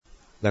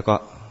แล้วก็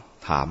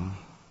ถาม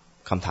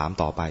คำถาม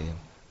ต่อไป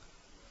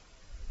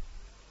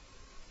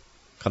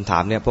คำถา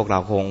มเนี่ยพวกเรา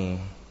คง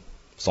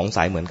สง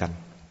สัยเหมือนกัน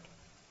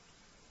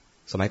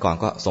สมัยก่อน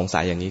ก็สงสั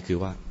ยอย่างนี้คือ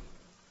ว่า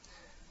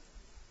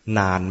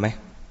นานไหม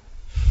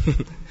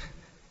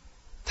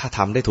ถ้าท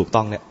ำได้ถูก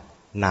ต้องเนี่ย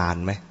นาน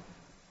ไหม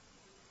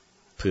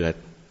เผื่อ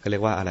เขาเรีย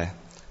กว่าอะไร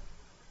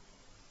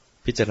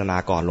พิจารณา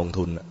ก่อนลง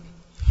ทุน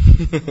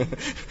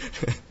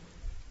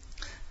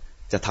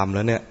จะทำแ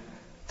ล้วเนี่ย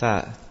ถ้า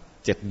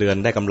7 เดือน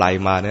ได้กำไร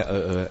มาเนี่ย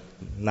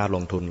น่าล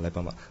งทุนอะไรป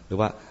ระมาณหรือ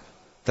ว่า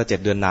ถ้า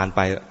7 เดือนนานไ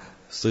ป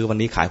ซื้อวัน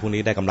นี้ขายพรุ่ง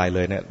นี้ได้กำไรเล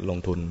ยเนี่ยลง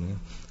ทุน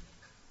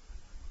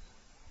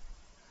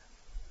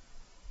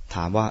ถ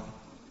ามว่า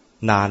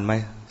นานไหม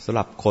สำห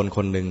รับคนค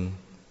นหนึ่ง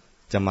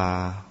จะมา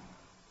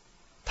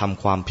ท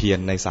ำความเพียร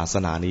ในศาส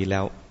นานี้แล้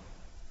ว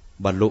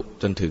บรรลุ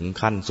จนถึง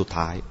ขั้นสุด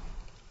ท้าย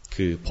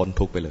คือพ้น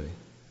ทุกข์ไปเลย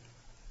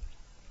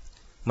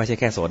ไม่ใช่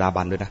แค่โสดา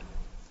บันด้วยนะ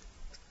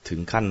ถึง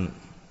ขั้น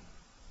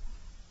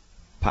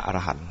พระอร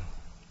หันต์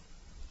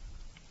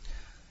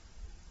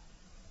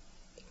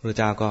พระ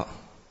เจ้าก็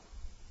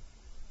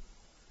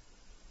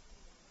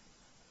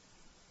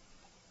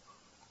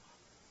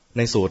ใ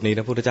นสูตรนี้น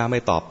ะพระพุทธเจ้าไ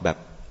ม่ตอบแบบ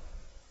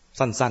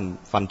สั้น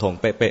ๆฟันธง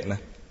เป๊ะๆนะ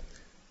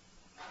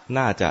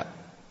น่าจะ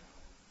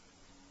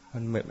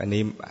อัน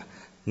นี้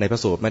ในพระ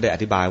สูตรไม่ได้อ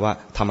ธิบายว่า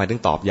ทำไมถึ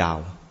งตอบยาว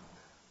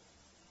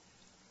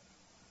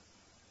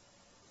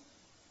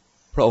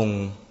พระองค์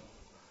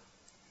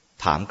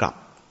ถามกลับ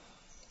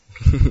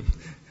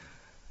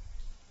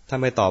ท่าน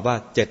ไม่ตอบว่า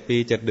7 ปี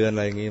 7 เดือนอะ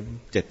ไรอย่างงี้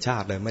7 ชา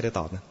ติเลยไม่ได้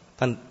ตอบนะ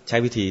ท่านใช้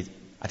วิธี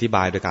อธิบ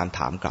ายโดยการถ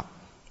ามกลั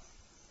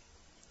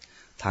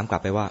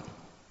บไปว่า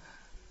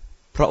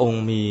พระอง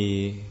ค์มี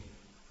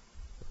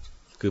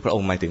คือพระอ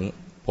งค์หมายถึง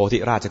โพธิ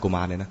ราชกุม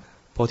ารเนี่ยนะ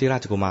โพธิรา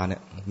ชกุมารเนี่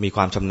ยมีค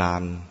วามชำนา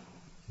ญ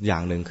อย่า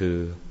งหนึ่งคือ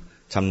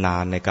ชำนา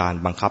ญในการ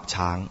บังคับ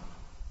ช้าง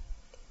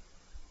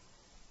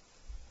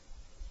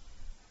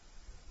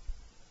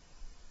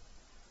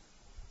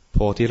โพ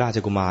ธิราช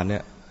กุมารเนี่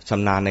ยช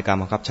ำนาญในการ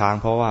บังคับช้าง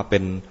เพราะว่าเป็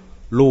น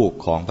ลูก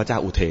ของพระเจ้า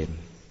อุเทน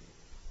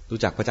รู้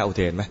จักพระเจ้าอุเ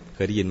ทนไหมเค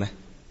ยได้ยินไหม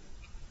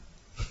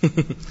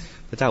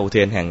พระเจ้าอุเท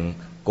นแห่ง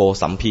โก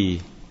สัมพี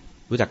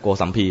รู้จักโก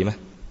สัมพีไหม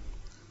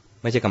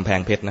ไม่ใช่กำแพง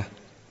เพชรนะ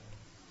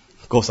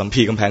โกสัม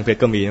พีกำแพงเพชร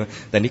ก็มี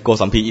แต่นี่โก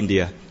สัมพีอินเดี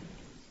ย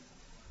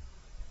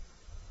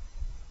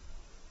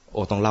โ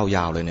อ้ต้องเล่าย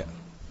าวเลยเนี่ย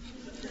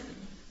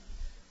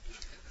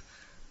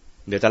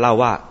เดี๋ยวจะเล่า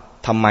ว่า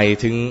ทำไม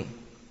ถึง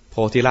โพ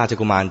ธิราช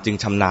กุมารจึง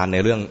ชำนาญใน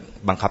เรื่อง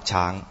บังคับ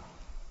ช้าง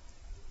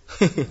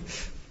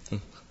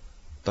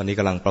ตอนนี้ก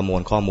ำลังประมว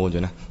ลข้อมูลอ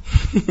ยู่นะ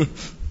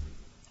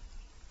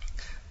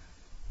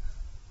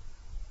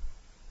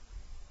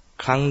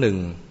ครั้งหนึ่ง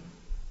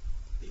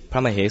พร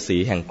ะมเหสี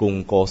แห่งกรุง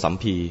โกสัม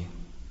พี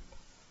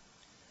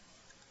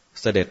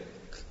เสด็จ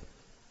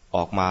อ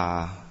อกมา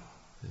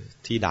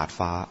ที่ดาด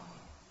ฟ้า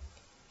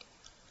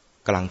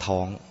กำลัง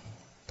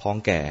ท้อง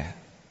แก่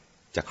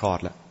จะคลอด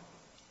แล้ว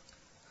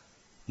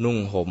นุ่ง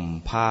ห่ม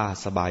ผ้า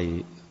สบาย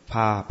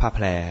ผ้าแพ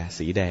ร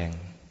สีแดง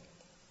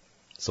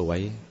สวย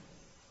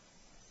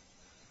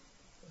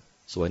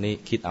นี่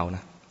คิดเอาน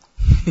ะ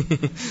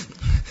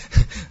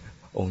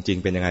องค์จริง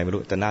เป็นยังไงไม่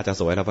รู้แต่น่าจะ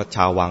สวยแล้วเพราะช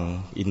าววัง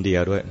อินเดีย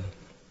ด้วย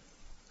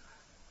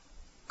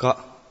ก็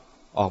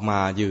ออกมา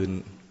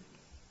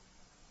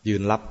ยื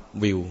นรับ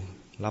วิว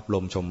รับล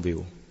มชมวิว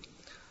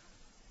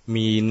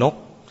มีนก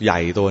ใหญ่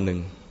ตัวหนึ่ง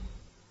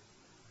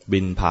บิ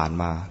นผ่าน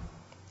มา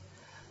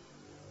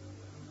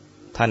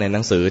ถ้าในห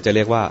นังสือจะเ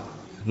รียกว่า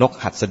นก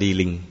หัสดี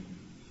ลิง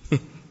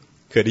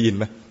เคยได้ยินไ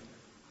หม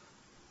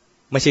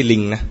ไม่ใช่ลิ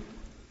งนะ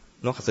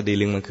นกหัสดี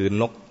ลิงมันคือ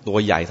นกตัว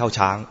ใหญ่เท่า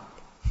ช้าง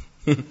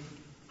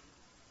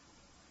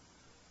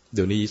เ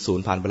ดี๋ยวนี้สูญ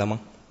พันธุ์ไปแล้วมั้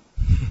ง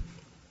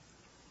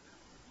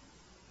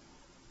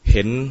เ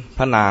ห็นพ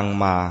ระนาง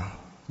มา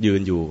ยื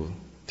นอยู่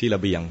ที่ร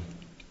ะเบียง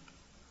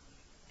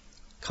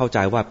เข้าใจ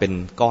ว่าเป็น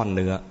ก้อนเ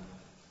นื้อ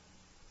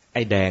ไ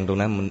อ้แดงตรง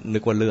นั้นมันนึ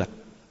กว่าเลือด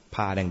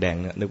ผ้าแดง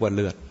ๆเนี่ยนึกว่าเ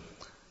ลือด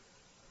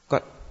ก็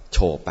โฉ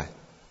บไป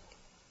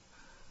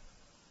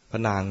พร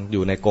ะนางอ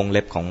ยู่ในกรงเ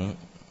ล็บข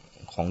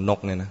องนก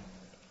เนี่ยนะ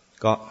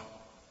ก็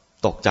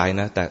ตกใจ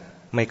นะแต่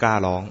ไม่กล้า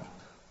ร้อง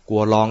กลั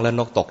วร้องแล้ว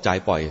นกตกใจ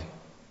ปล่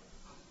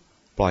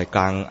อยก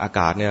ลางอาก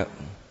าศเนี่ย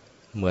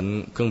เหมือน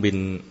เครื่องบิน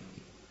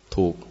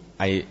ถูก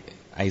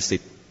ไอซิ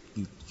ด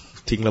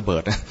ทิ้งระเบิ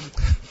ดนะ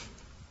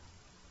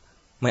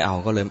ไม่เอา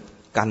ก็เลย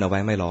กั้นเอาไว้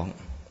ไม่ร้อง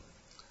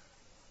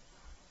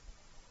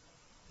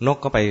นก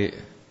ก็ไป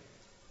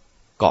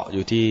เกาะอ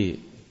ยู่ที่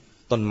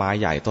ต้นไม้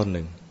ใหญ่ต้นห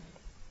นึ่ง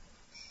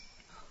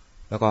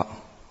แล้วก็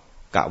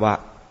กะว่า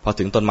พอ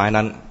ถึงต้นไม้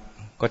นั้น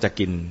ก็จะ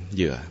กินเห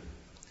ยื่อ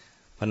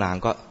พระนาง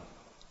ก็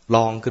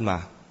ร้องขึ้นมา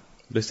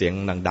ด้วยเสียง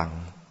ดัง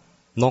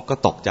ๆนกก็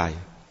ตกใจ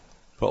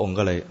พระองค์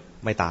ก็เลย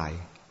ไม่ตาย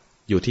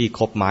อยู่ที่ค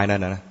บไม้นั่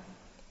นนะ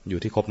อยู่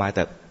ที่คบไม้แ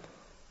ต่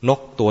นก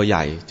ตัวให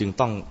ญ่จึง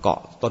ต้องเกาะ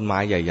ต้นไม้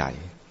ใหญ่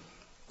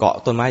ๆเกาะ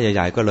ต้นไม้ให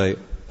ญ่ๆก็เลย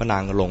พระนา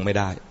งลงไม่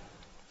ได้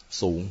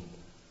สูง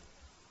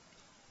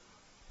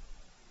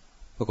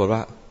ปรากฏว่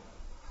า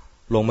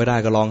ลงไม่ได้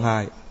ก็ร้องไห้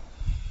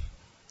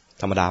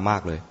ธรรมดามา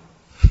กเลย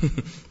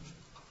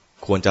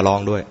ควรจะร้อง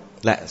ด้วย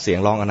และเสียง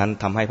ร้องอันนั้น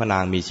ทำให้พระนา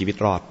งมีชีวิต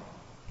รอด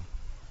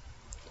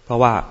รา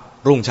ะว่า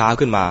รุ่งเช้า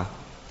ขึ้นมา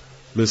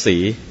ฤาษี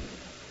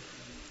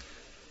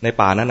ใน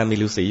ป่านั้นมี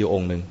ฤาษีอยู่อ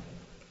งค์หนึ่ง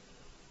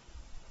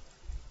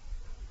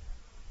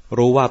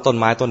รู้ว่าต้น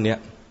ไม้ต้นนี้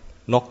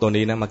นกตัว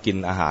นี้นะมากิน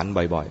อาหาร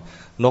บ่อย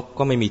ๆนก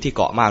ก็ไม่มีที่เ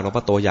กาะมากหรอกเพร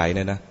าะตัวใหญ่เ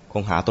นี่ยนะค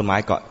งหาต้นไม้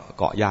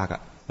เกาะยาก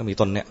ก็มี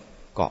ต้นเนี้ย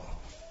เกาะ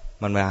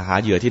มันมาหา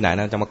เหยื่อที่ไหน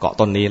นะจะมาเกาะ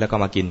ต้นนี้แล้วก็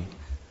มากิน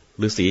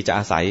ฤาษีจะอ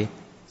าศัย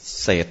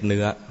เศษเ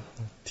นื้อ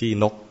ที่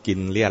นกกิน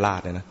เลี่ยรา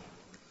ดเนี่ยนะ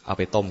เอา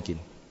ไปต้มกิน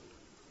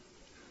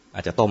อ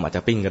าจจะต้มอาจจ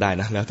ะปิ้งก็ได้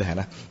นะแล้วแต่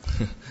นะ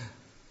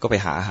ก็ไป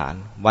หาอาหาร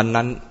วัน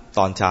นั้นต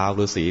อนเช้า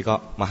ฤาษีก็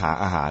มาหา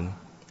อาหาร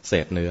เศ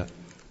ษเนื้อ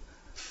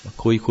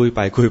คุยไป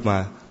คุยมา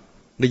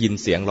ได้ยิน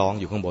เสียงร้อง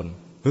อยู่ข้างบน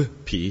เฮ้ย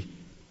ผี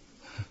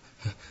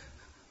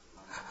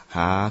ห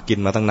ากิน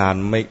มาตั้งนาน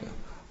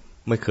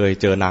ไม่เคย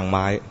เจอนางไ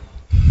ม้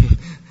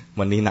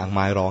วันนี้นางไ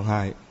ม้ร้องไ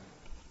ห้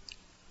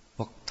บ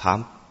อกถาม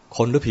ค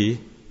นหรือผี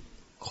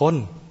คน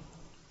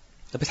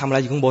จะไปทำอะไร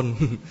อยู่ข้างบน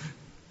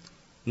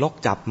นก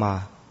จับมา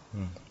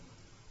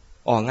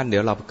อ๋องั้นเดี๋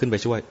ยวเราขึ้นไป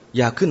ช่วยอ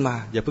ย่าขึ้นมา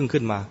อย่าเพิ่ง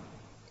ขึ้นมา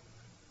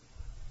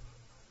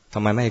ทำ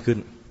ไมไม่ให้ขึ้น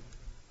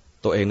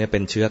ตัวเองเนี่ยเป็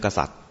นเชื้อก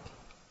ษัตริย์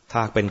ถ้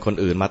าเป็นคน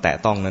อื่นมาแตะ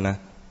ต้องนะ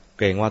เ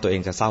กรงว่าตัวเอ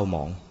งจะเศร้าหม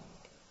อง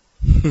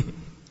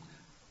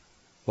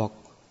บอก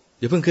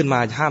อย่าเพิ่งขึ้นมา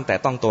ห้ามแตะ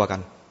ต้องตัวกัน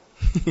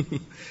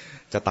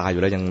จะตายอ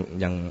ยู่แล้ว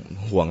ยัง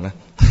ห่วงนะ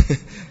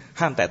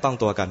ห้ามแตะต้อง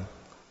ตัวกัน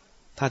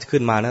ถ้าขึ้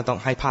นมานะต้อง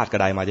ให้พาดกระ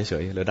ไดมาเฉ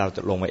ยๆหรือเราจ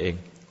ะลงมาเอง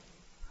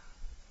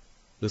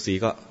ฤาษี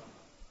ก็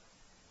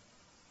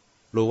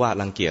รู้ว่า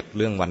รังเกียจเ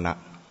รื่องวรรณะ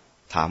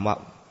ถามว่า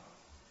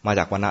มาจ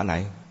ากวรรณะไหน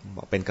บ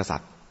อกเป็นกษัต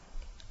ริย์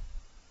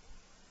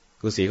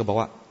ฤาษีก็บอก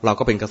ว่าเรา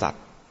ก็เป็นกษัตริย์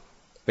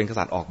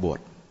ออกบวช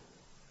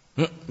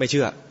ไม่เ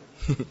ชื่อ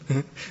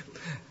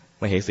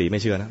มเหสีไม่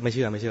เชื่อนะไม่เ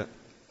ชื่อ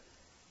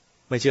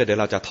เดี๋ยว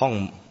เราจะท่อง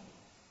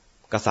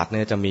กษัตริย์เนี่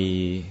ยจะ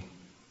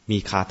มี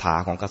คาถา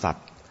ของกษัตริ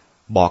ย์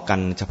บอกกัน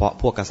เฉพาะ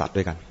พวกกษัตริย์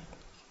ด้วยกัน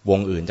วง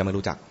อื่นจะไม่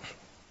รู้จัก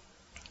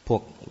พว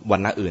กวร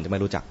รณะอื่นจะไ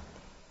ม่รู้จัก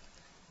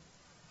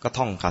ก็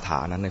ท่องคาถา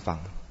นั้นให้ฟัง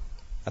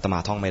อาตมา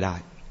ท่องไม่ได้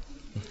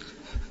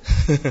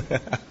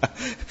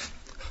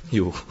อ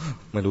ยู่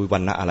ไม่รู้วร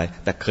รณะอะไร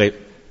แต่เค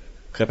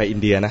ยไปอิน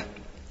เดียนะ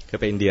เคย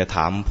ไปอินเดียถ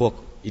ามพวก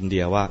อินเดี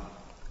ยว่า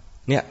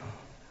เนี่ย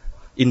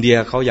อินเดีย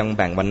เขายังแ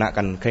บ่งวรรณะ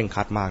กันเคร่งค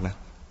รัดมากนะ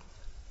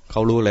เข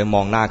ารู้เลยม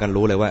องหน้ากัน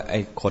รู้เลยว่าไอ้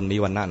คนนี้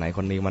วรรณะไหนค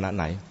นนี้วรรณะไ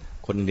หน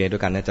คนอินเดียด้ว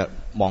ยกันเนี่ยจะ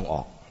มองอ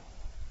อก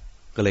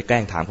ก็เลยแกล้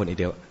งถามคนอิน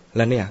เดียแ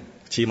ล้วเนี่ย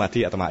ชี้มา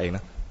ที่อาตมาเองน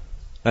ะ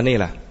แล้วนี่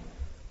ล่ะ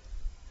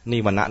นี่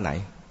วรรณะไหน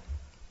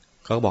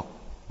เขาก็บอก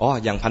อ๋อ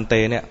อย่างพันเต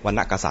เนี่ยวรรณ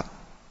ะกษัตริย์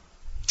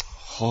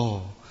โอ้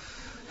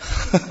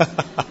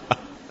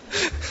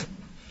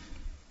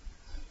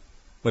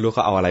ไม่รู้เข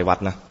าเอาอะไรวัด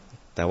นะ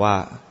แต่ว่า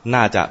น่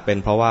าจะเป็น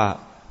เพราะว่า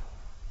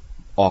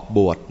ออกบ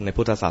วชใน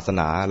พุทธศาส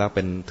นาแล้ว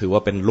ถือว่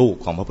าเป็นลูก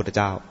ของพระพุทธเ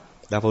จ้า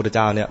แล้วพระพุทธเ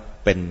จ้าเนี่ย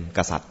เป็นก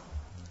ษัตริย์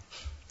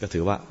ก็ถื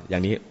อว่าอย่า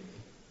งนี้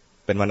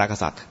เป็นวรรณะก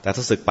ษัตริย์แต่ถ้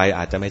าศึกไปอ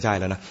าจจะไม่ใช่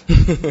แล้วนะ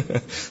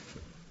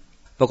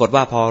ปรากฏว่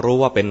าพอรู้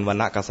ว่าเป็นวรร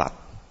ณะกษัตริย์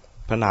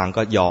พระนาง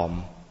ก็ยอ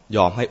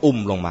มให้อุ้ม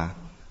ลงมา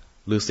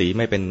ฤาษีไ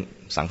ม่เป็น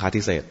สังฆา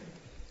ทิเศษ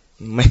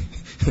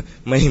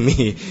ไม่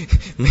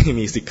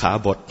มีสิกขา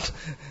บท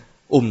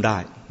อุ้มได้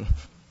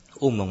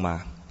อุ้มลงม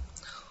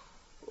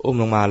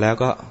าแล้ว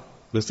ก็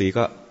ฤาษี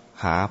ก็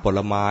หาผล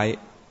ไม้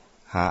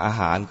หาอา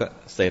หารก็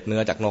เศษเนื้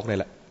อจากนกนี่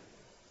แหละ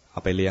เอ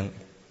าไปเลี้ยง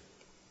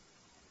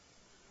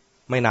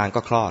ไม่นาน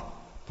ก็คลอด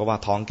เพราะว่า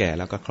ท้องแก่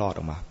แล้วก็คลอดอ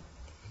อกมา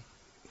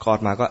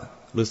ก็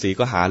ฤาษี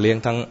ก็หาเลี้ยง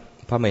ทั้ง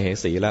พระมเห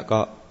สีแล้วก็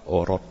โอ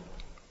ร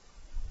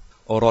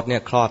สเนี่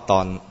ยคลอดต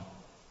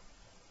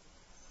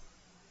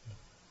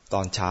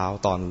อนเช้า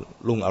ตอน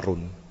รุ่งอรุ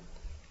ณ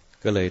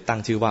ก็เลยตั้ง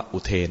ชื่อว่าอุ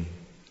เทน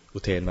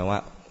แปลว่า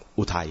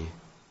อุทัย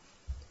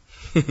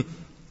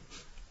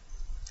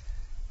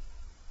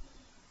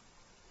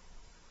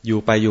อยู่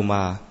ไปอยู่ม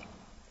า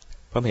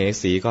พระมเห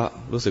สีก็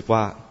รู้สึกว่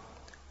า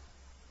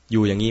อ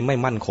ยู่อย่างนี้ไม่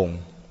มั่นคง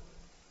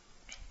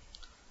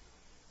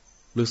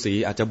ฤาษี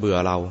อาจจะเบื่อ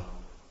เรา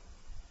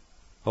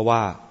เพราะว่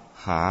า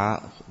หา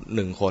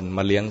1 คนม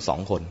าเลี้ยง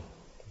2 คน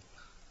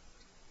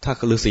ถ้า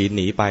ฤาษีห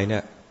นีไปเนี่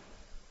ย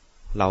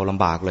เราล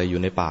ำบากเลยอ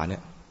ยู่ในป่าเนี่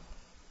ย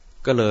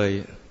ก็เลย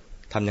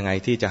ทำยังไง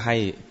ที่จะให้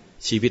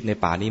ชีวิตใน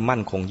ป่านี้มั่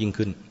นคงยิ่ง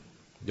ขึ้น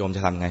โยมจ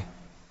ะทำไง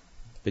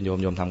เป็นโ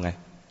ยมทำไง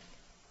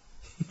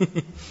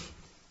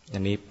อั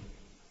นนี้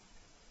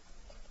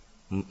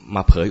ม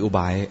าเผยอุบ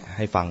ายใ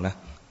ห้ฟังนะ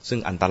ซึ่ง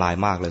อันตราย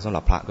มากเลยสำห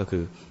รับพระก็คื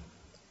อ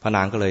พระน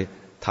างก็เลย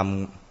ท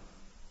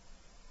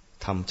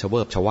ำชะเ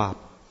วิบชะวาบ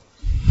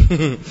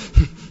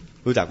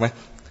รู้จักไหม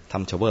ท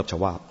ำชะเวิบชะ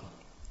วาบ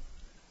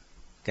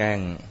แกล้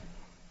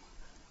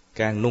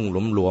งนุ่ง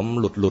หลวมๆ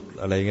หลุด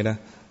อะไรอย่างเงี้ยนะ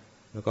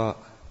แล้วก็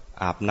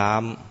อาบน้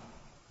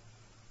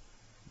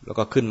ำแล้ว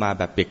ก็ขึ้นมา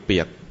แบบเปี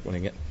ยกๆอะไร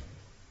เงี้ย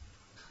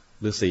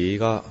ฤาษี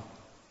ก็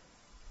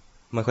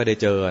ไม่ค่อยได้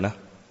เจอนะ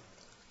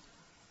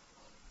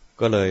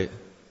ก็เลย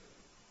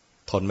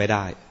ทนไม่ไ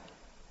ด้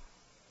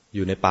อ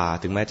ยู่ในป่า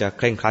ถึงแม้จะเ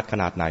คร่งครัดข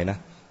นาดไหนนะ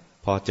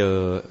พอเจอ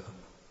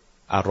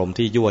อารมณ์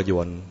ที่ยั่วย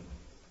วน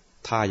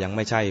ถ้ายังไ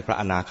ม่ใช่พระ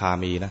อนาคา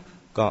มีนะ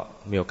ก็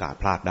มีโอกาส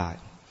พลาดได้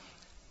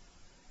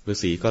ฤา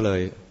ษีก็เล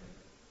ย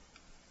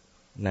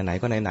ไหน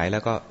ๆก็ไหนๆแล้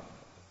วก็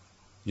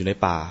อยู่ใน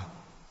ป่า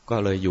ก็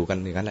เลยอยู่กัน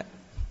อย่างนั้นแหละ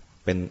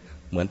เป็น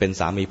เหมือนเป็น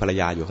สามีภรร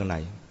ยาอยู่ข้างใน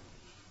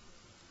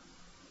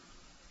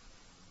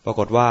ปรา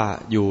กฏว่า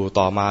อยู่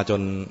ต่อมาจ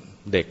น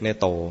เด็กเนี่ย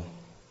โต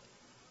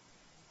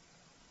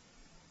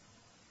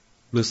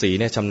ฤาษี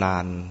เนี่ยชำนา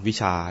ญวิ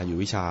ชาอยู่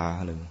วิชา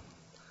หนึ่ง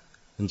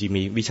จริงๆ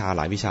มีวิชาห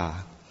ลายวิชา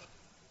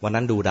วัน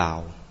นั้นดูดาว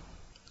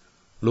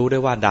รู้ได้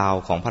ว่าดาว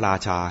ของพระรา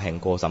ชาแห่ง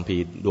โกสัมพี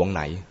ดวงไห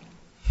น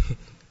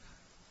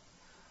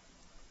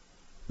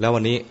แล้ววั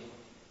นนี้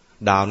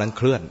ดาวนั้นเ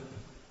คลื่อน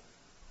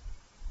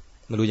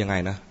ไม่รู้ยังไง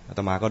นะอาต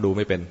มาก็ดูไ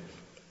ม่เป็น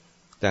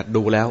แต่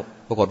ดูแล้ว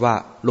ปรากฏว่า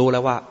รู้แล้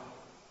วว่า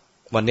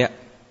วันเนี้ย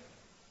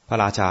พระ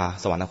ราชา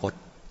สวรรคต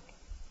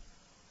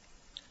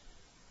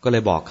ก็เล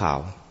ยบอกข่าว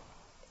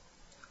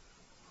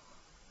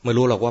ไม่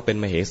รู้หรอกว่าเป็น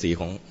มเหสี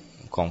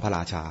ของพระร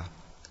าชา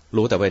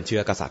รู้แต่เป็นเชื้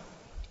อกษัตริย์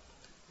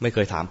ไม่เค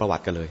ยถามประวั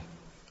ติกันเลย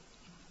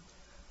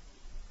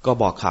ก็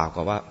บอกข่าวก่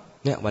อนว่า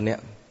เนี่ยวันเนี้ย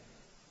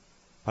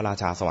พระรา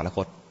ชาสวรรค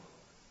ต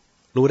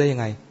รู้ได้ยัง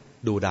ไง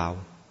ดูดาว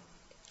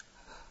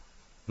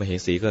มเห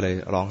สีก็เลย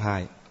ร้องไห้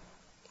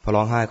พอร้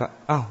องไห้ก็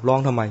อ้าวร้อง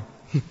ทำไม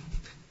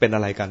เป็นอ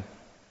ะไรกัน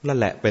นั่น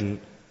แหละเป็น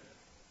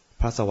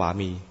พระสวา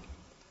มี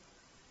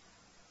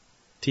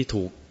ที่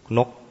ถูกน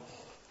ก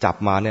จับ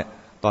มาเนี่ย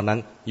ตอนนั้น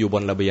อยู่บ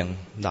นระเบียง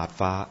ดาด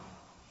ฟ้า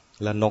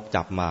แล้วนก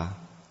จับมา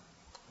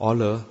อ๋อเ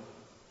หรอ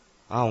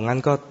อ้าวงั้น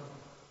ก็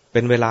เ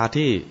ป็นเวลา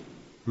ที่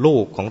ลู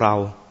กของเรา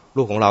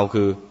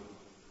คือ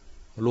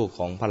ลูกข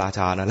องพระราช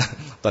านั่นแหละ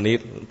ตอนนี้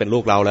เป็นลู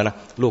กเราแล้วนะ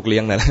ลูกเลี้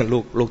ยงนั่นแหละ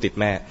ลูกติด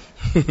แม่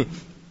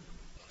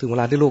ถึงเว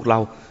ลาที่ลูกเรา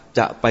จ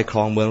ะไปคร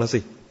องเมืองแล้วสิ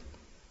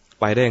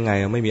ไปได้ยังไง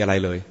ไม่มีอะไร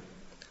เลย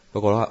ปร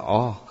ากฏว่าอ๋อ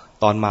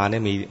ตอนมาเนี่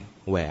ยมี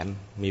แหว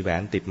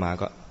นติดมา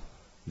ก็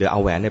เดี๋ยวเอา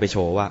แหวนเนี่ยไปโช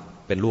ว์ว่า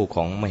เป็นลูกข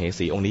องมเห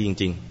สีองค์นี้จ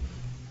ริง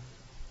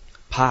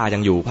ๆผ้ายั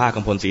งอยู่ผ้าก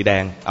ำพลสีแด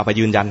งเอาไป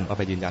ยืนยัน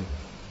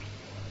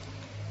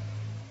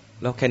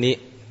แล้วแค่นี้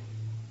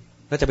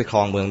แล้วจะไปคร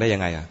องเมืองได้ยั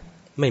งไงอ่ะ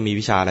ไม่มี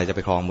วิชาอะไรจะไ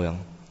ปครองเมือง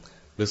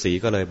ฤาษี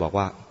ก็เลยบอก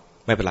ว่า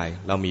ไม่เป็นไร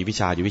เรามีวิ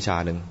ชาอยู่วิชา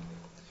หนึ่ง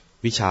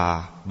วิชา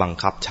บัง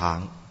คับช้าง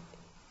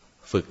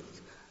ฝึก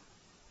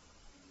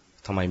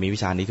ทำไมมีวิ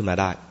ชานี้ขึ้นมา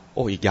ได้โ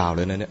อ้อีกยาวเ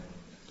ลยนะเนี่ย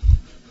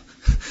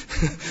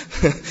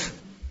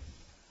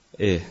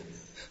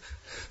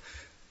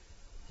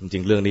จริ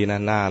งๆเรื่องนี้นะ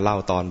น่าเล่า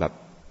ตอนแบบ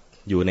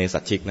อยู่ในสั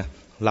ตชิกนะ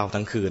เล่า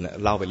ทั้งคืนนะ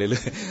เล่าไปเ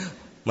รื่อย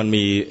ๆมัน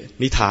มี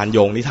นิทานโย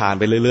งนิทาน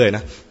ไปเรื่อยๆน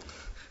ะ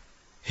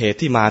เหตุ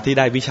ที่มาที่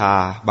ได้วิชา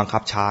บังคั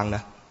บช้างน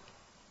ะ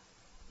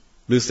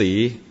ฤาษี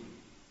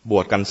บ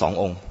วชกัน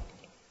2 องค์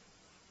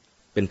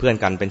เป็นเพื่อน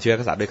กันเป็นเชื้อ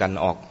กษัตริย์ด้วยกัน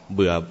ออกเ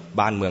บื่อ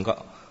บ้านเมืองก็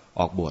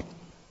ออกบวช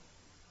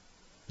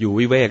อยู่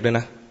วิเวกด้วย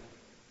นะ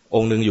อ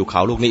งค์หนึ่งอยู่เข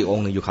าลูกนี้อง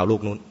ค์หนึ่งอยู่เขาลู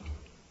กนู้น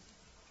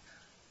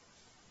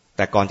แ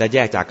ต่ก่อนจะแย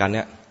กจากกันเ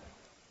นี่ย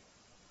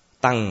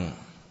ตั้ง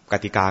ก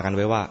ติกากันไ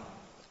ว้ว่า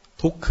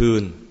ทุกคื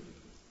น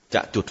จ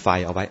ะจุดไฟ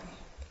เอาไว้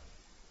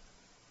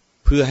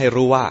เพื่อให้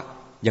รู้ว่า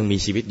ยังมี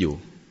ชีวิตอยู่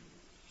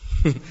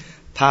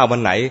ถ้าวัน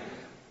ไหน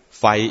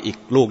ไฟอีก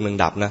ลูกหนึ่ง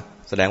ดับนะ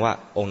แสดงว่า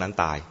องค์นั้น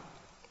ตาย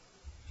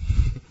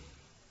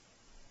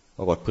ป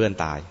รากฏเพื่อน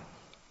ตาย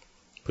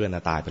เพื่อน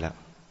ตายไปแล้ว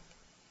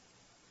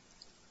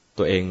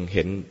ตัวเองเ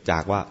ห็นจา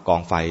กว่ากอ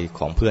งไฟข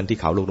องเพื่อนที่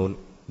เขาลูกนู้น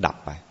ดับ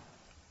ไป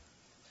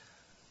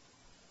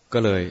ก็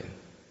เลย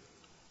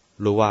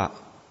รู้ว่า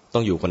ต้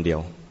องอยู่คนเดียว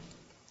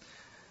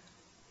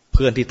เ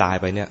พื่อนที่ตาย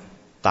ไปเนี่ย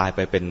ตายไป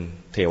เป็น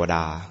เทวด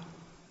า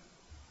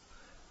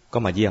ก็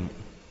มาเยี่ยม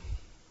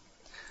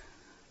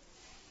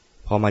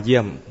พอมาเยี่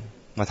ยม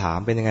มาถาม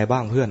เป็นยังไงบ้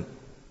างเพื่อน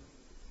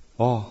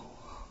อ๋อ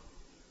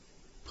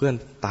เพื่อน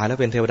ตายแล้ว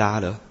เป็นเทวดา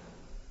เหรอ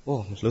โอ้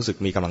รู้สึก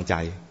มีกำลังใจ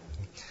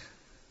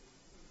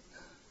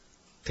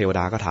เทวด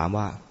าก็ถาม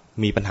ว่า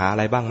มีปัญหาอะ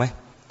ไรบ้างไหม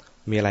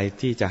มีอะไร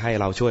ที่จะให้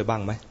เราช่วยบ้า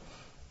งไหม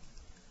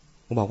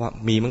ผมบอกว่า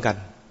มีเหมือนกัน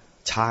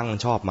ช้างมัน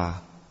ชอบม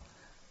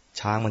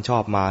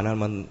านะ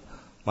มัน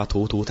มา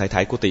ถูไถ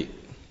กุฏิ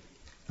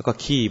แล้วก็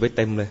ขี้ไว้เ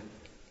ต็มเลย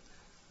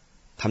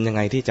ทำยังไ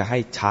งที่จะให้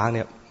ช้างเ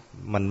นี่ย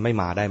มันไม่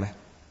มาได้ไหม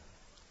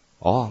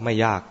อ๋อไม่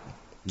ยาก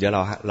เดี๋ยว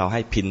เราใ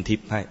ห้พินทิพ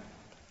ย์ให้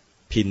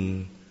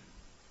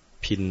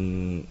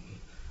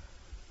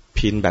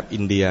พินแบบอิ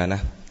นเดียน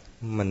ะ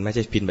มันไม่ใ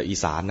ช่พินแบบอี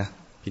สานนะ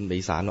พินแบบ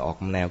อีสานออก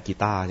แนวกี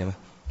ตาร์ใช่ไหม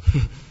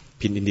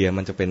พินอินเดีย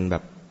มันจะเป็นแบ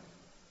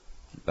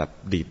บ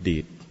ดี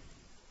ด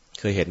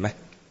เคยเห็นไหม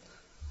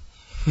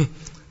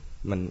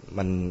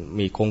มัน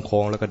มีโ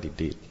ค้งแล้วก็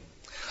ดีด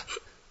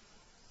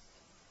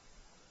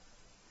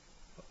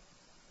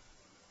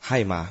ให้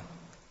มา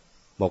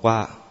บอกว่า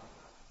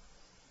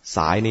ส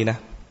ายนี้นะ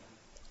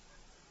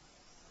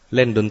เ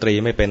ล่นดนตรี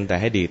ไม่เป็นแต่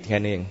ให้ดีดแค่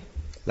นี้เอง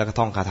แล้วก็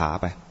ท่องคาถา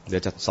ไปเดี๋ย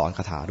วจะสอนค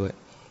าถาด้วย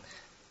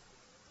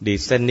ดี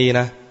ดเส้นนี้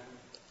นะ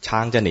ช้า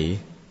งจะหนี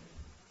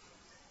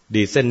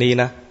ดีดเส้นนี้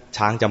นะ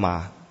ช้างจะมา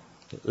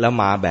แล้ว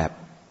มาแบบ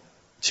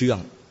เชื่อง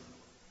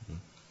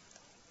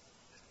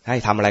ให้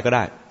ทำอะไรก็ไ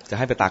ด้จะใ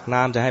ห้ไปตัก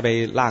น้ำจะให้ไป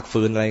ลาก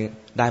ฟืนอะไร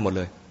ได้หมดเ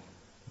ลย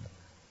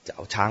จะเอ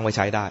าช้างไว้ใ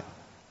ช้ได้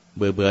เ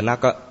บื่อนัก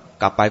ก็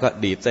กลับไปก็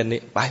ดีดเส้น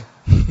นี้ไป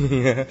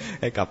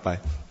ให้กลับไป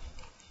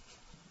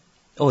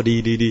โอ้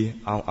ดี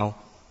เ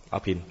อา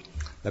พิน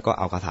แล้วก็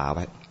เอาคาถาไป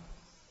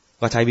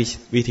ก็ใช้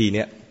วิธีเ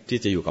นี้ย ที่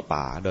จะอยู่กับ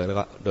ป่า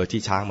โดย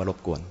ที่ช้างมารบ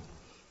กวน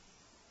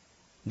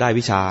ได้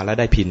วิชาและ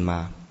ได้พินมา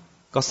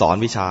ก็สอน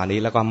วิชานี้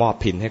แล้วก็มอบ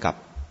พินให้กับ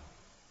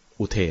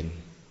อุเท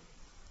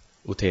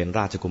นร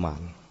าชกุม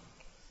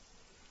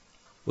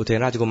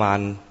าร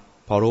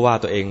พอรู้ว่า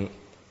ตัวเอง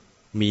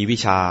มีวิ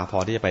ชาพอ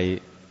ที่จะไป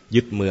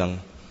ยึดเมือง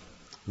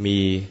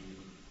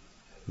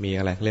มี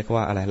อะไรเรียก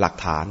ว่าอะไรหลัก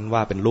ฐานว่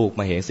าเป็นลูก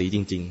มเหสีจ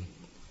ริง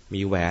ๆ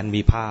มีแหวน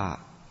มีผ้า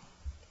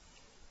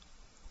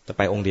จะไ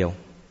ปองค์เดีย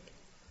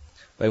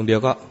ว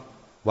ก็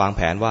วางแ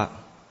ผนว่า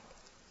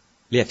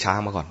เรียกช้าง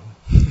มาก่อน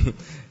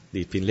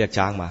ดีดพินเรียก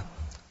ช้างมา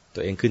ตั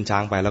วเองขึ้นช้า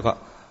งไปแล้วก็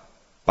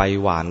ไป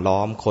หว่านล้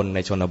อมคนใน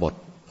ชนบท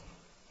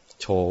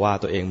โชว์ว่า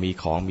ตัวเองมี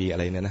ของมีอะไ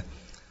รเนี่ยนะ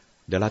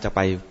เดี๋ยวเราจะไป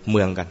เ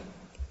มืองกัน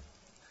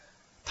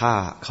ถ้า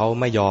เขา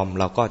ไม่ยอม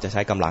เราก็จะใ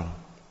ช้กำลัง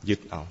ยึด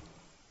เอา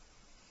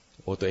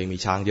ตัวเองมี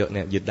ช้างเยอะเ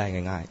นี่ยยึดได้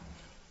ง่าย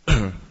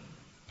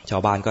ๆ ชา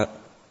วบ้านก็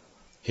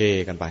เฮ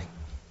กันไ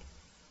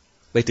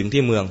ปถึง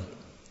ที่เมือง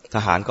ท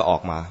หารก็ออ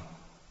กมา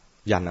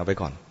ยันเอาไป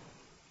ก่อน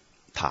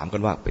ถามกั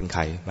นว่าเป็นใค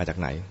รมาจาก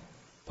ไหน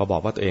พอบอ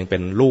กว่าตัวเองเป็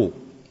นลูก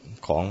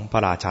ของพร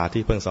ะราชา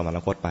ที่เพิ่งสวรร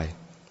คตไป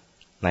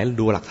ไหน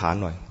ดูหลักฐาน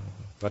หน่อย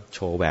ก็โช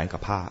ว์แหวนกั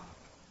บผ้า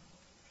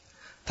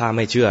ถ้าไ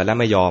ม่เชื่อและ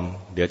ไม่ยอม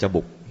เดี๋ยวจะ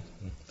บุก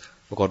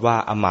ปรากฏว่า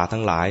อำมาตย์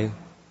ทั้งหลาย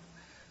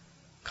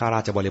ข้าร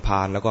าชบริพ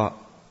ารแล้วก็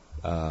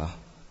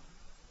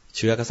เ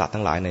ชื้อกษัตริย์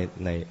ทั้งหลาย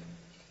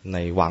ใน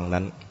วัง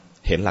นั้น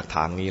เห็นหลักฐ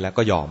านนี้แล้ว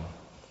ก็ยอม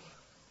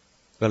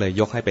ก็เลย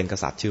ยกให้เป็นก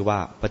ษัตริย์ชื่อว่า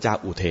พระเจ้า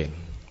อุเทน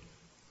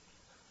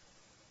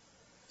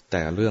แ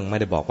ต่เรื่องไม่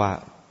ได้บอกว่า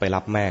ไปรั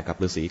บแม่กับ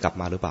ฤาษีกลับ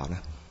มาหรือเปล่าน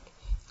ะ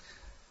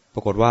ป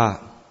รากฏว่า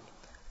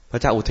พระ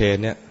เจ้าอุเทน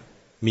เนี่ย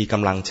มีก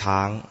ำลังช้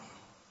าง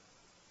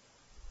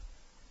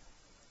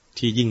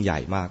ที่ยิ่งใหญ่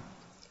มาก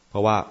เพรา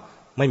ะว่า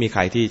ไม่มีใค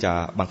รที่จะ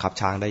บังคับ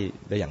ช้างไ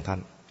ด้อย่างท่าน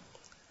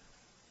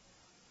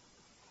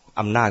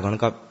อำนาจของท่า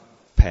นก็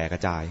แผ่กร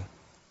ะจาย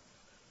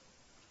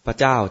พระ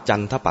เจ้าจั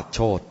นทปัตโช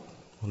ติ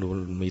ดู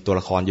มีตัว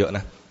ละครเยอะน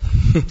ะ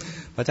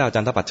พระเจ้าจั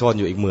นทปัตโชติ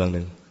อยู่อีกเมืองห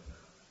นึ่ง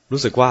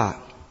รู้สึกว่า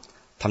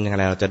ทำยังไง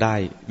เราจะได้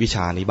วิช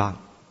านี้บ้าง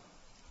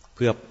เ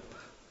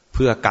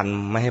พื่อกัน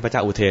ไม่ให้พระเจ้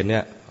าอุเทนเนี่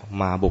ย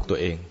มาบุกตัว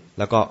เอง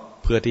แล้วก็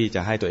เพื่อที่จ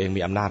ะให้ตัวเอง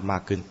มีอำนาจมา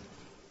กขึ้น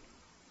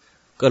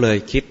ก็เลย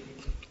คิด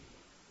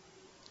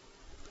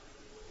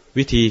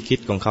วิธีคิด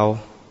ของเขา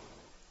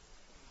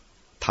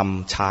ท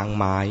ำช้าง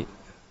ไม้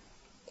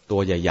ตั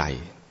วใหญ่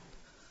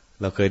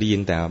ๆเราเคยได้ยิ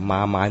นแต่ม้า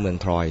ไม้เมือง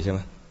ทรอยใช่ไหม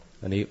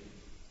อันนี้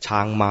ช้า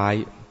งไม้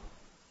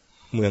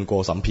เมืองโก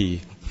สัมพี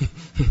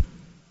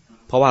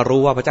เพราะว่า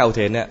รู้ว่าพระเจ้าอุเ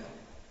ทนเนี่ย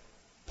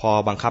พอ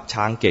บังคับ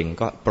ช้างเก่ง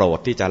ก็โปรด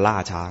ที่จะล่า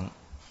ช้าง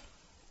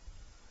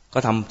ก็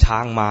ทำช้า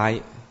งไม้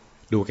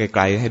ดูไก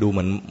ลๆให้ดูเห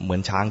มือ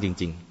นช้างจ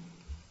ริง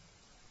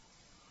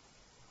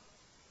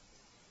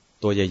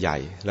ๆตัวใหญ่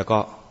ๆแล้วก็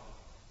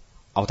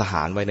เอาทห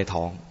ารไว้ใน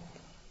ท้อง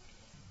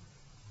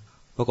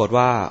ปรากฏ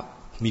ว่า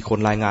มีคน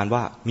รายงานว่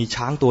ามี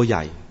ช้างตัวให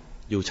ญ่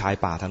อยู่ชาย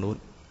ป่าทางนู้น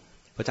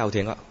พระเจ้าอุเท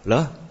นก็เหร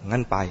องั้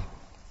นไป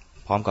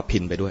พร้อมกับพิ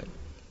นไปด้วย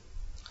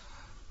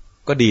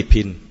ก็ดีด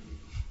พิน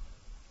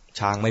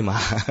ช้างไม่มา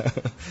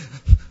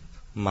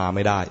มาไ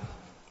ม่ได้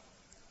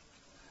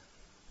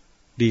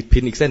ดีดพิ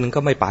นอีกเส้นนึง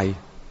ก็ไม่ไป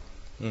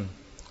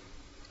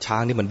ช้า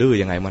งนี่มันดื้อ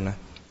ยังไงมันนะ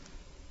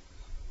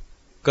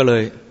ก็เล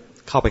ย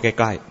เข้าไปใก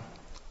ล้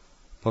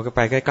ๆพอไป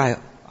ใกล้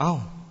ๆอ้าว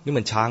นี่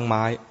มันช้างไ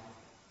ม้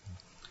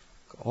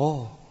โอ้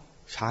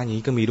ช้างอย่าง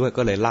นี้ก็มีด้วย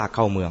ก็เลยลากเ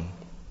ข้าเมือง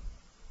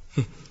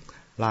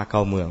ลากเข้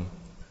าเมือง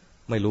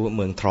ไม่รู้เ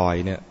มืองทรอย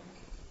เนี่ย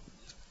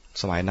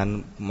สมัยนั้น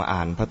มาอ่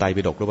านพระไตร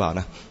ปิฎกหรือเปล่า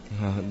นะ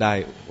ได้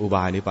อุบ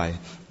ายนี้ไป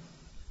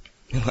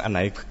อันไหน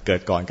เกิ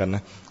ดก่อนกันน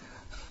ะ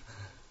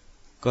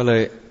ก็เล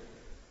ย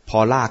พอ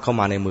ลากเข้า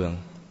มาในเมือง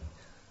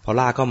พอ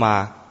ลากเข้ามา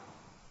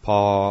พอ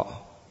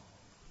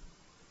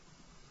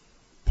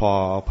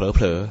เผ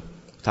ลอ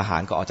ทหา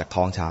รก็ออกจาก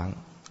ท้องช้าง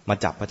มา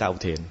จับพระเจ้าอุ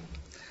เทน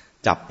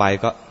จับไป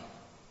ก็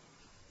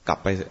กลับ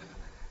ไป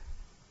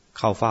เ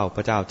ข้าเฝ้าพ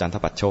ระเจ้าจันท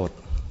ปัตโชติ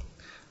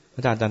พร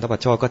ะเจ้าจันทปัต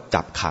โชติก็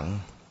จับ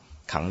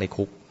ขังใน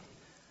คุก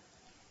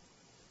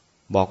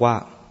บอกว่า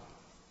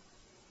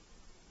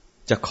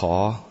จะขอ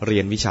เรี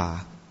ยนวิชา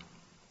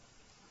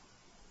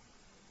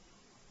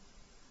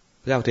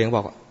พระเจ้าอุเทนบ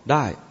อกไ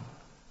ด้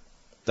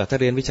แต่ถ้า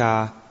เรียนวิชา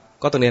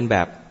ก็ต้องเรียนแบ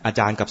บอาจ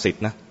ารย์กับศิษ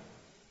ย์นะ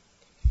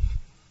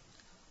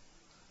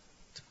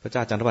พระเจ้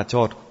าจันทปัตโช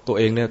ติตัว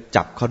เองเนี่ย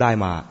จับเขาได้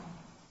มา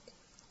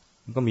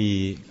มันก็มี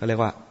เขาเรีย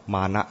กว่าม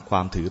านะคว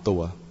ามถือตั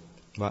ว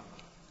ว่า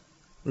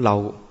เรา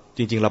จ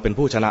ริงๆเราเป็น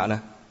ผู้ชนะน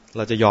ะเ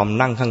ราจะยอม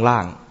นั่งข้างล่า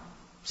ง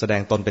แสด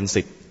งตนเป็น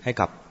ศิษย์ให้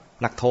กับ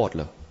นักโทษเห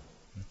รอ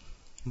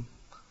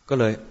ก็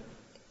เลย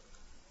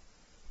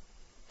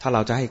ถ้าเร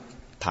าจะให้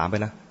ถามไป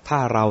นะถ้า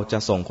เราจะ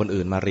ส่งคน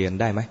อื่นมาเรียน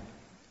ได้ไหม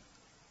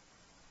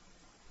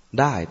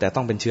ได้แต่ต้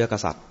องเป็นเชื้อก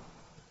ษัตริย์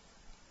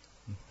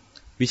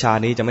วิชา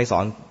นี้จะไม่สอ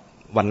น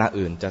วรรณะ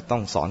อื่นจะต้อ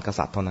งสอนก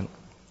ษัตริย์เท่านั้น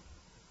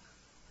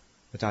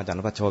พระเจ้าจัน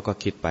ทปัตโชติก็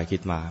คิดไปคิ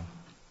ดมา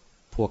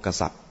พวกก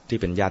ษัตริย์ที่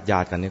เป็นญา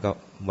ติกันนี่ก็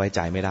ไว้ใจ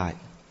ไม่ได้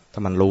ถ้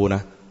ามันรู้น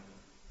ะ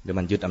เดี๋ยว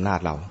มันยึดอำนาจ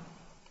เรา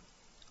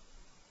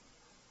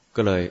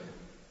ก็เลย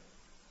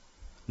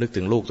นึก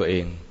ถึงลูกตัวเอ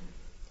ง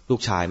ลูก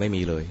ชายไม่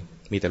มีเลย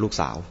มีแต่ลูก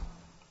สาว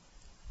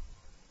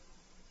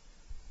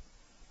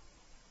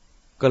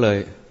ก็เลย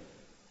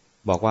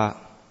บอกว่า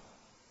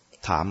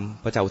ถาม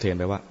พระเจ้าอุเทน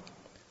ไปว่า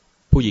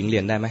ผู้หญิงเรี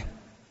ยนได้ไหม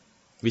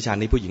วิชา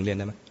นี้ผู้หญิงเรียน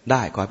ได้ไหมไ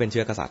ด้ขอให้เป็นเ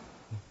ชื้อกษัตริย์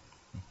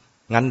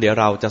งั้นเดี๋ยว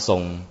เราจะส่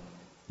ง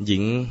หญิ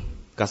ง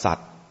กษัต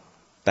ริย์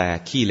แต่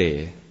ขี้เหร่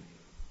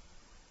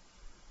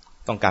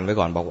ต้องกันไว้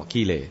ก่อนบอกว่า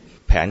ขี้เหร่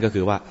แผนก็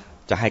คือว่า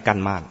จะให้กั้น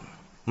ม่าน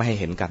ไม่ให้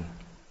เห็นกัน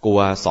กลัว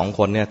สองค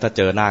นเนี่ยถ้าเ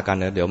จอหน้ากัน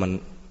เนี่ยเดี๋ยวมัน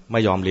ไม่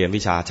ยอมเรียน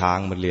วิชาช้าง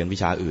มันเรียนวิ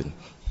ชาอื่น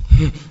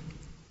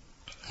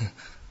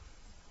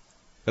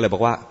ก็เลยบอ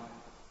กว่า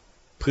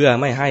เพื่อ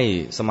ไม่ให้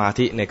สมา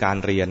ธิในการ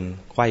เรียน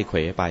ไขว้เขว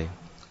ไป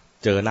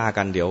เจอหน้า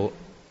กันเ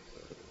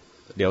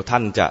ดี๋ยวท่า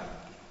นจะ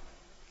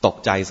ตก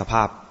ใจสภ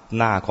าพ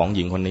หน้าของห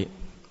ญิงคนนี้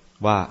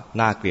ว่า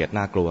น่าเกลียด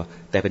น่ากลัว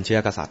แต่เป็นเชื้อ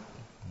กษัตริย์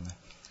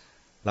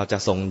เราจะ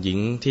ส่งหญิง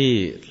ที่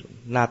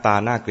หน้าตา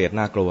น่าเกลียด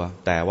น่ากลัว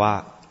แต่ว่า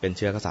เป็นเ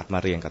ชื้อกษัตริย์มา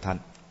เรียนกับท่าน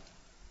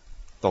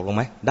ตกลงไ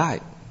หมได้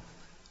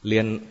เรี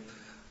ยน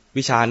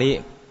วิชานี้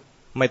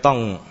ไม่ต้อ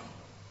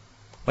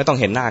ง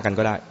เห็นหน้ากัน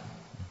ก็ได้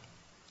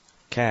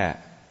แค่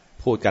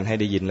พูดกันให้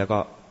ได้ยินแล้วก็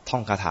ท่อ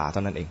งคาถาเท่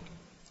านั้นเอง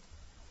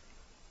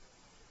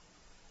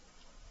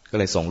ก็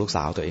เลยส่งลูกส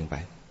าวตัวเองไป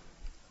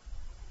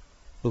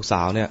ลูกส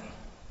าวเนี่ย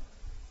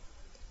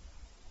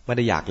ไม่ไ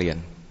ด้อยากเรียน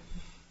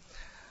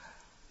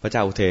พระเจ้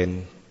าอุเทน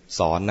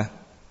สอนนะ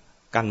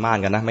กั้นม่าน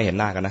กันนะไม่เห็น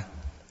หน้ากันนะ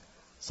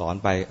สอน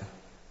ไป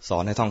สอ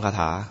นให้ท่องคา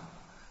ถา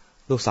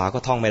ลูกสาวก็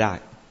ท่องไม่ได้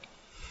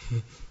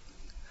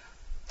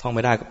ท่องไ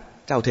ม่ได้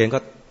เจ้าอุเทนก็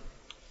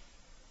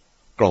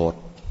โกรธ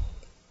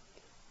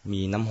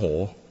มีน้ำโห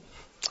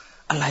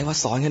อะไรวะ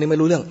สอนแค่นี้ไม่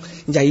รู้เรื่อง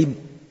ใหญ่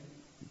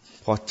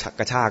พอ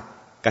กระ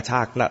ช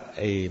ากนะไ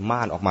อ้ม่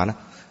านออกมานะ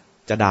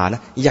จะด่าน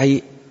ะใหญ่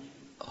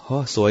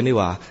สวยนี่ห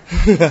ว่า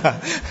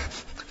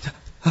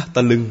ต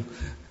ะลึง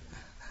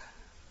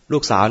ลู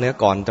กสาวเนี่ย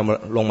ก่อนจะ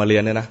ลงมาเรีย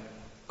นเนี่ยนะ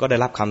ก็ได้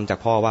รับคำจาก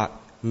พ่อว่า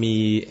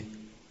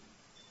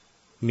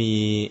มี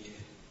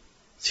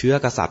เชื้อ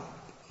กษัตริย์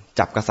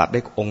จับกษัตริย์ได้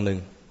องค์หนึ่ง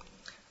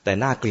แต่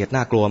น่าเกลียด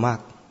น่ากลัวมาก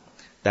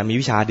แต่มี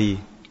วิชาดี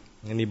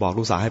นี่บอก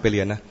ลูกสาวให้ไปเ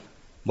รียนนะ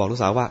บอกลูก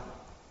สาวว่า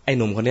ไอ้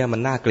หนุ่มคนนี้มั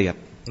นน่าเกลียด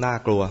น่า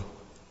กลัว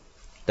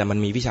แต่มัน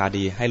มีวิชา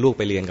ดีให้ลูกไ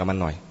ปเรียนกับมัน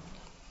หน่อย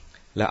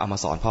แล้วเอามา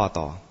สอนพ่อ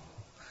ต่อ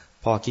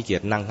พ่อขี้เกีย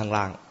จนั่งข้าง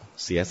ล่าง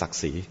เสียศัก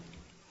ดิ์ศรี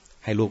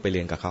ให้ลูกไปเรี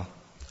ยนกับเขา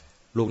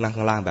ลูกนั่ง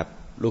ข้างล่างแบบ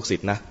ลูกศิ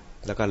ษย์นะ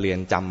แล้วก็เรียน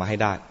จำมาให้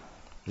ได้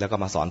แล้วก็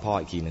มาสอนพ่อ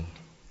อีกทีหนึ่ง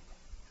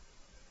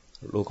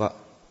ลูกก็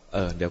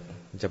เดี๋ยว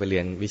จะไปเรี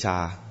ยนวิชา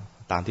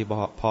ตามที่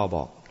พ่อบ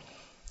อก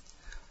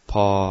พ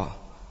อ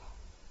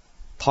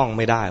ท่องไ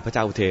ม่ได้พระเจ้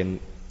าอุเทน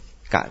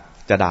กะ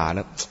จะด่าน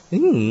ะ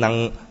นาง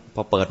พ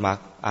อเปิดมา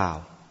อ้าว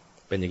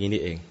เป็นอย่างนี้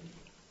นี่เอง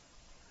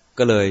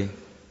ก็เลย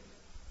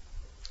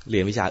เรี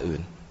ยนวิชาอื่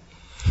น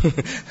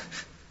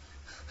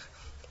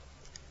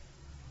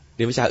เ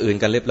รียนวิชาอื่น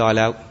กันเรียบร้อยแ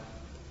ล้ว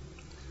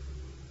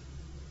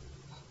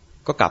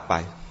ก็กลับไป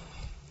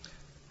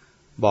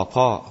บอก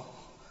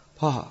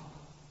พ่อ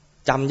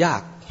จำยา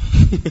ก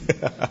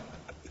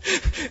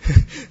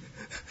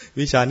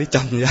วิชานี้จ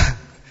ำยาก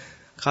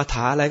คาถ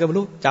าอะไรก็ไม่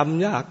รู้จ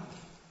ำยาก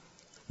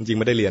จริงๆ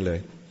ไม่ได้เรียนเลย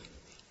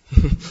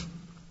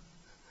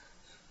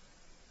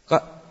ก็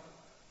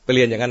ไปเ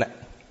รียนอย่างนั้นแหละ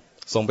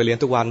ส่งไปเรียน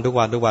ทุกวัน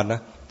น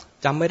ะ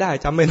จำไม่ได้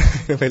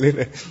ไปเรื่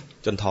อย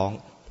ๆจนท้อง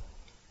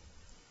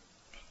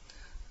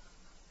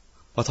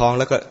พอท้อง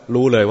แล้วก็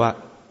รู้เลยว่า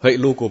เฮ้ย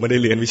ลูกกูไม่ได้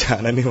เรียนวิชา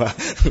นั้นนี่หว่า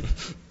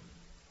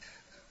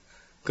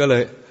ก็เล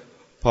ย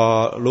พอ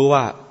รู้ว่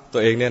าตั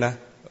วเองเนี่ยนะ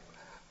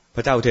พร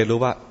ะเจ้าอุเทนรู้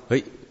ว่าเฮ้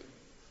ย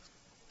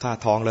ถ้า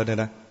ท้องแล้วเนี่ย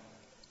นะ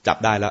จับ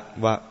ได้แล้ว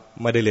ว่า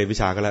ไม่ได้เรียนวิ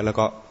ชากันแล้ว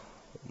ก็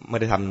ไม่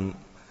ได้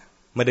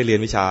เรียน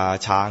วิชา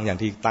ช้างอย่าง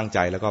ที่ตั้งใจ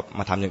แล้วก็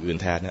มาทำอย่างอื่น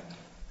แทนเนี่ย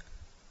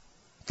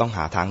ต้องห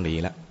าทางหนี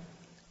แล้ว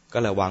ก็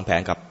เลยวางแผ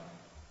นกับ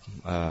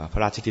พร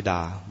ะราชธิดา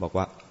บอก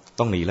ว่า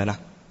ต้องหนีแล้วนะ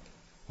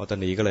พอตอน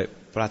นี้ก็เลย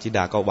พระราชธิด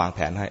าก็วางแผ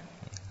นให้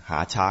หา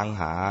ช้าง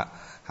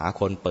หา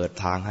คนเปิด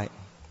ทางให้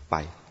ไป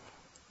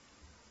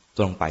ต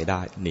รงไปได้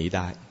หนีไ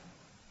ด้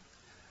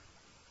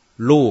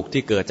ลูก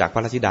ที่เกิดจากพร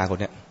ะราชธิดาคน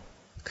นี้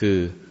คือ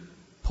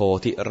โพ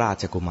ธิรา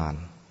ชกุมาร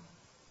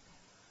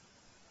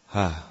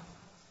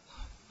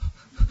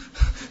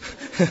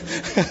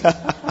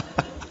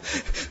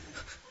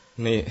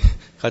นี่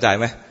เข้าใจ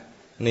ไหม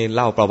นี่เ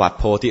ล่าประวัติ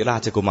โพธิรา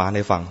ชกุมารใ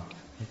ห้ฟัง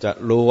จะ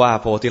รู้ว่า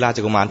โพธิราช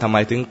กุมารทำไม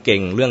ถึงเก่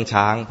งเรื่อง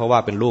ช้างเพราะว่า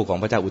เป็นลูกของ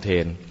พระเจ้าอุเท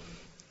น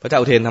พระเจ้า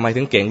อุเทนทำไม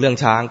ถึงเก่งเรื่อง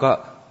ช้างก็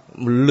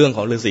เรื่องข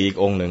องฤาษีอีก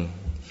องค์หนึ่ง